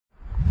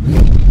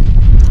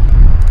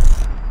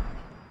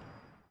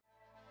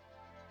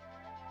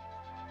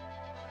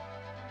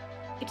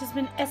It has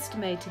been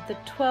estimated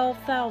that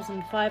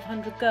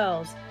 12,500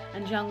 girls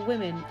and young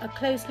women are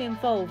closely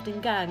involved in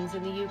gangs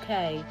in the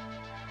UK.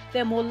 They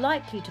are more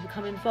likely to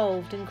become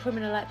involved in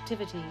criminal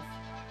activities.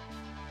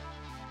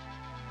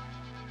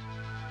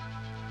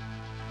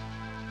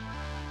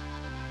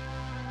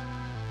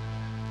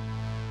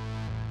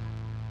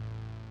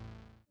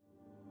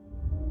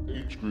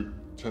 Age group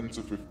 10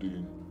 to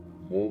 15,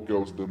 more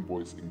girls than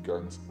boys in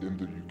gangs in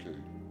the UK.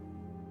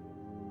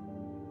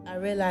 I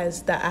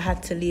realised that I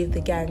had to leave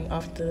the gang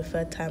after the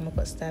third time I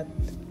got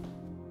stabbed.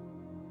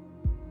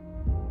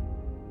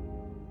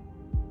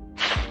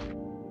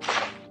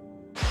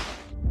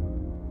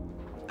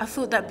 I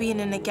thought that being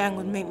in a gang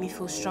would make me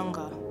feel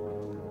stronger.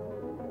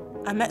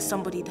 I met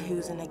somebody who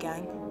was in a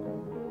gang,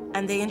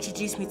 and they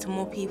introduced me to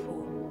more people.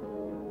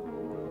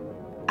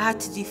 I had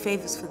to do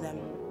favours for them.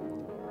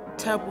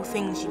 Terrible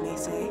things, you may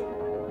say.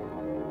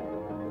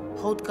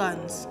 Hold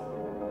guns,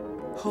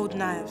 hold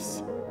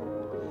knives.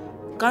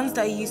 Guns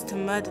that are used to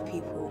murder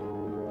people,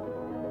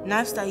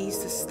 knives that are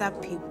used to stab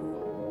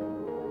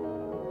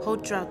people.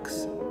 Hold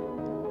drugs,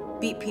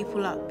 beat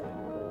people up.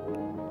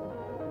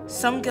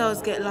 Some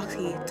girls get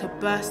lucky to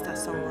burst at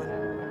someone,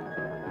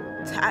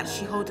 to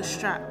actually hold a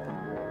strap,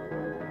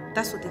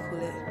 that's what they call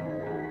it,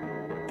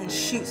 and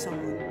shoot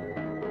someone.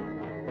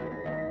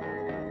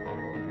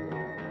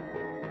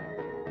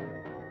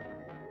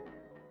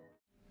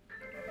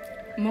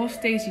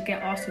 Most days you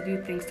get asked to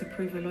do things to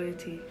prove your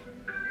loyalty,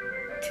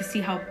 to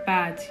see how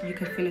bad you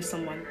can finish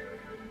someone.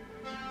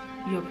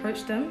 You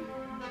approach them,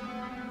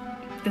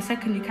 the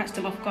second you catch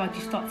them off guard,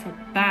 you start to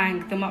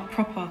bang them up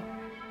proper.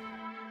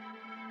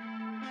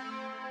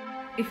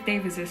 If they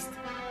resist,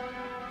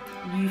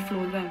 you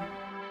floor them.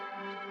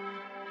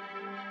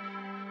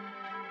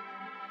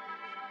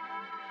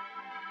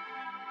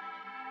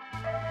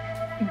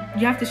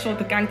 You have to show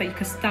the gang that you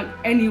can stamp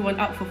anyone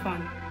out for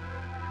fun.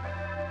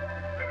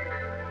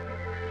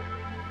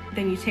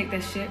 Then you take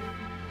their shit,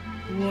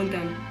 warn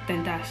them,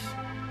 then dash.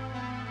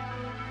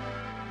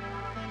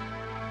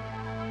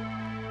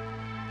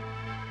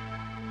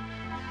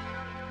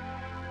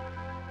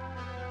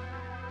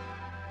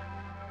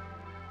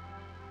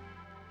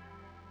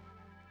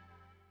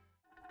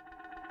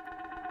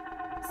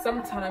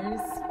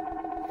 Sometimes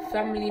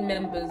family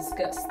members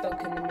get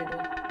stuck in the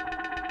middle.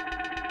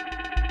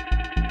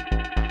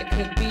 It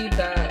could be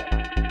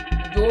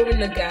that you're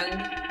in a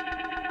gang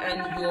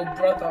and your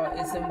brother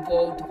is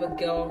involved with a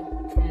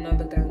girl from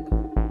another gang.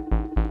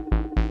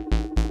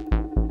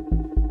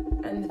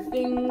 And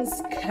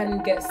things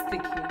can get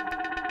sticky.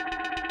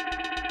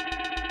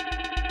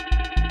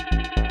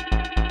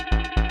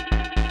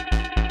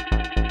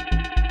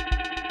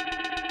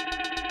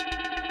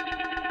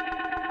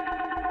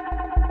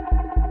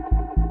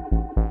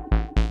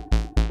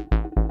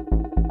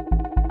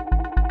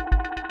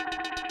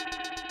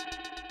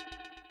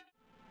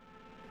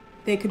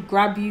 They could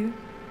grab you,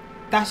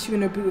 dash you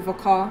in the boot of a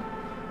car,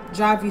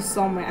 drive you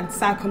somewhere and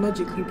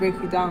psychologically break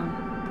you down.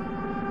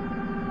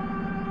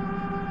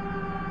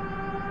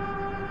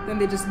 Then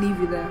they just leave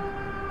you there,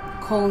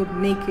 cold,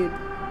 naked,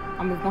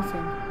 and with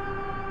nothing.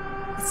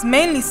 It's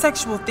mainly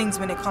sexual things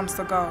when it comes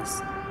to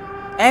girls.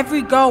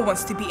 Every girl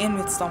wants to be in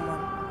with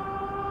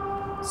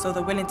someone, so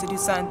they're willing to do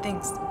certain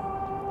things.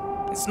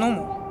 It's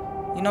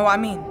normal, you know what I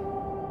mean?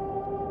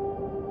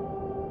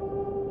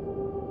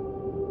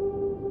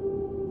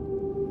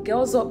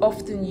 Girls are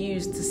often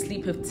used to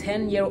sleep with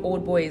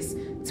 10-year-old boys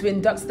to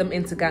induct them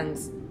into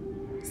gangs.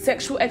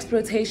 Sexual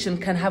exploitation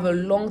can have a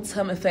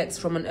long-term effects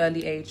from an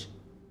early age.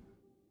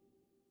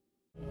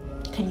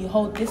 Can you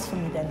hold this for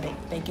me then?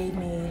 They gave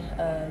me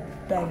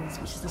Benz,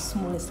 which is the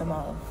smallest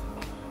amount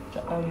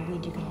of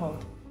weed you can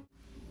hold.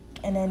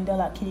 And then they're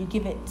like, can you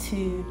give it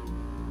to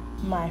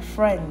my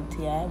friend,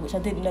 yeah? Which I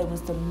didn't know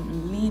was the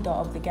leader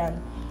of the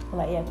gang. I'm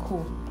like, yeah,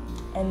 cool.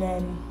 And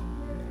then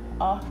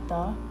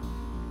after,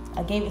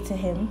 I gave it to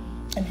him,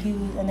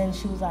 and then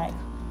she was like,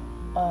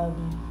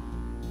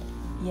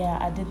 yeah,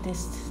 I did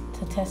this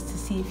to test to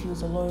see if he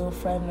was a loyal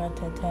friend.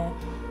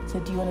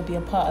 So do you want to be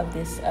a part of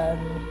this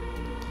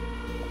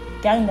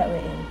gang that we're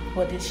in?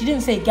 But she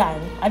didn't say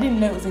gang. I didn't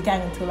know it was a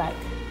gang until like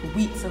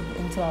weeks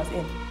until I was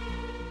in.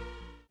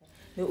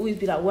 There'll always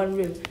be like one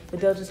room, but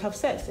they'll just have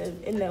sex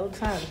in there all the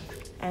time,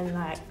 and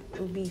like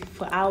it would be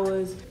for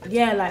hours.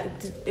 Yeah, like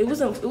it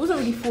wasn't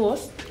really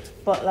forced,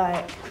 but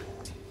like.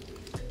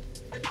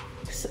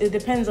 It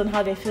depends on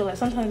how they feel. Like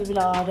sometimes they'll be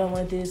like, oh, I don't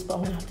want to do this, but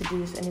I'm gonna have to do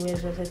this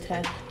anyways,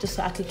 just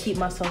so I could keep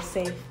myself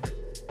safe.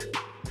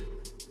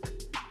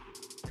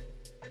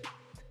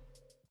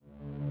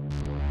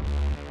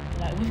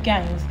 Like with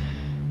gangs,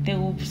 they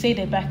will say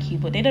they back you,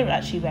 but they don't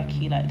actually back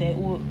you. Like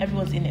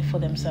everyone's in it for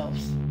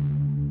themselves.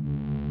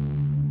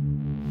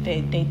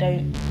 They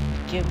don't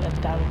give a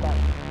damn about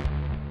you.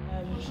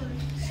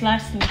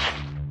 Sliced me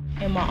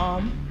in my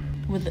arm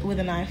with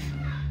a knife.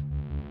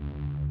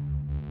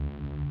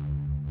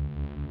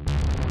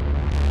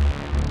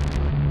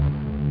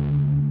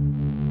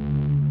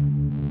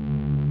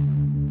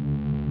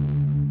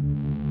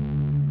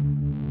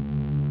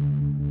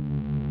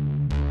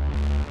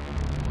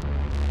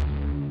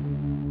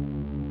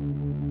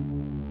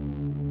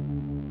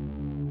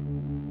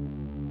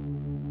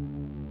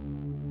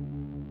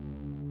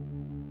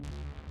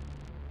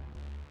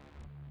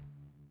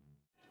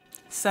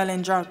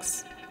 selling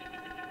drugs.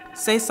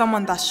 Say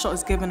someone that shot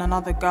is giving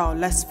another girl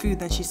less food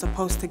than she's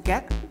supposed to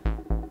get.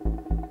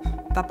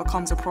 That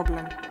becomes a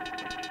problem.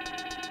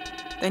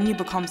 Then you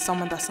become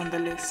someone that's on the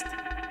list.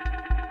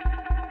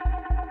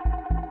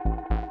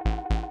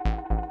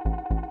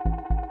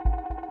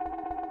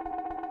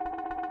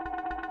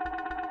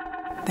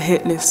 The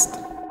hit list.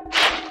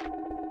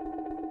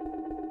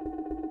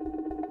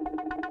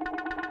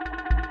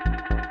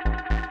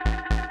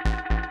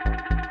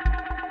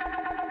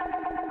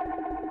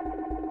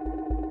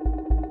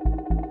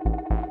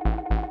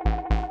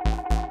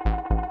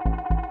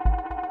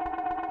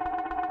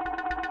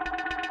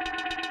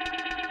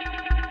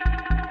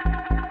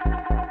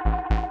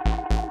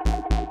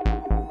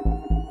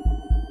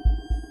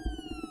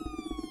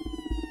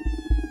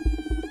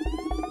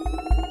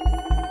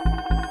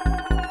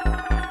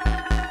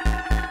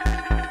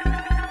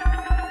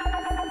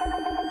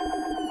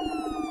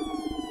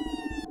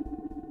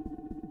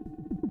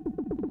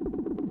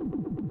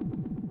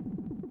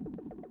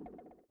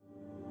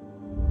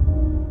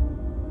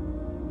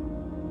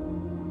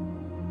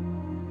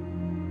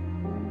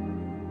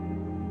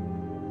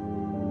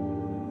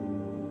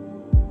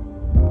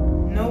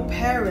 No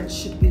parent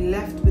should be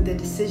left with the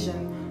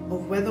decision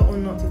of whether or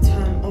not to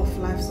turn off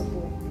life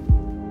support.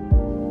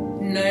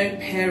 No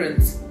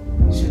parents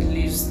should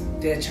lose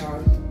their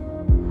child.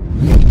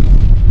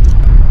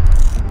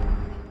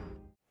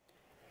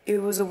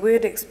 It was a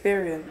weird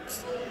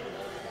experience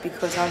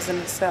because I was in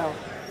a cell.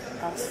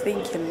 I was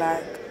thinking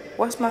like,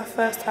 what's my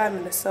first time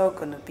in a cell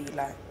gonna be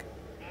like?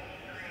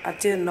 I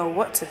didn't know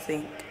what to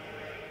think.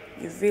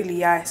 You're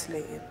really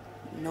isolated.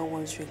 No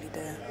one's really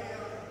there.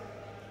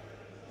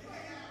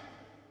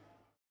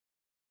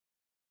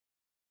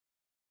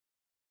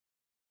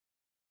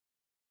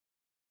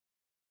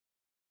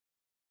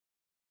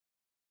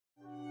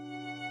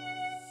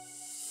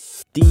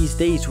 These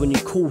days when you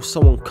call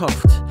someone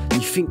cuffed, you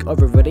think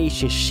of a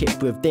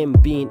relationship with them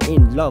being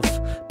in love.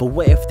 But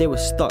what if they were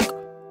stuck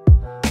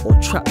or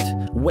trapped?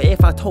 What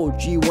if I told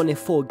you wanted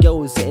 4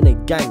 girls in a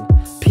gang?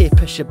 Peer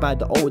pressure by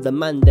the older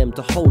man them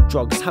to hold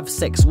drugs, have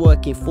sex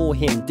working for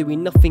him,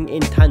 doing nothing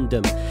in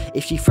tandem.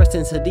 If she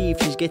threatens to leave,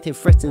 she's getting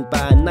threatened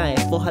by a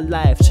knife for her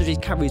life, so she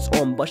carries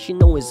on, but she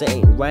knows it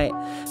ain't right.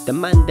 The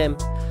man them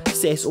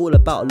say it's all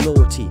about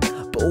loyalty,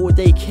 but all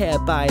they care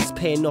about is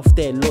paying off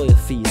their lawyer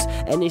fees,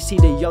 and they see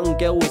the young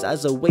girls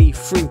as a way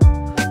through.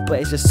 But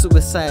it's a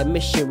suicide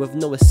mission with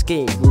no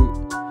escape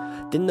route.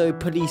 They know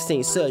police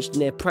ain't searching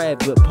their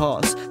private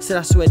parts, so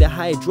that's where they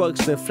hide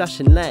drugs when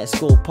flashing lights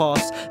go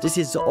past. This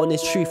is the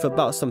honest truth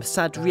about some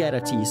sad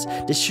realities.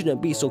 This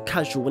shouldn't be so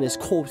casual when it's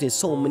causing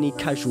so many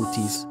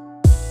casualties.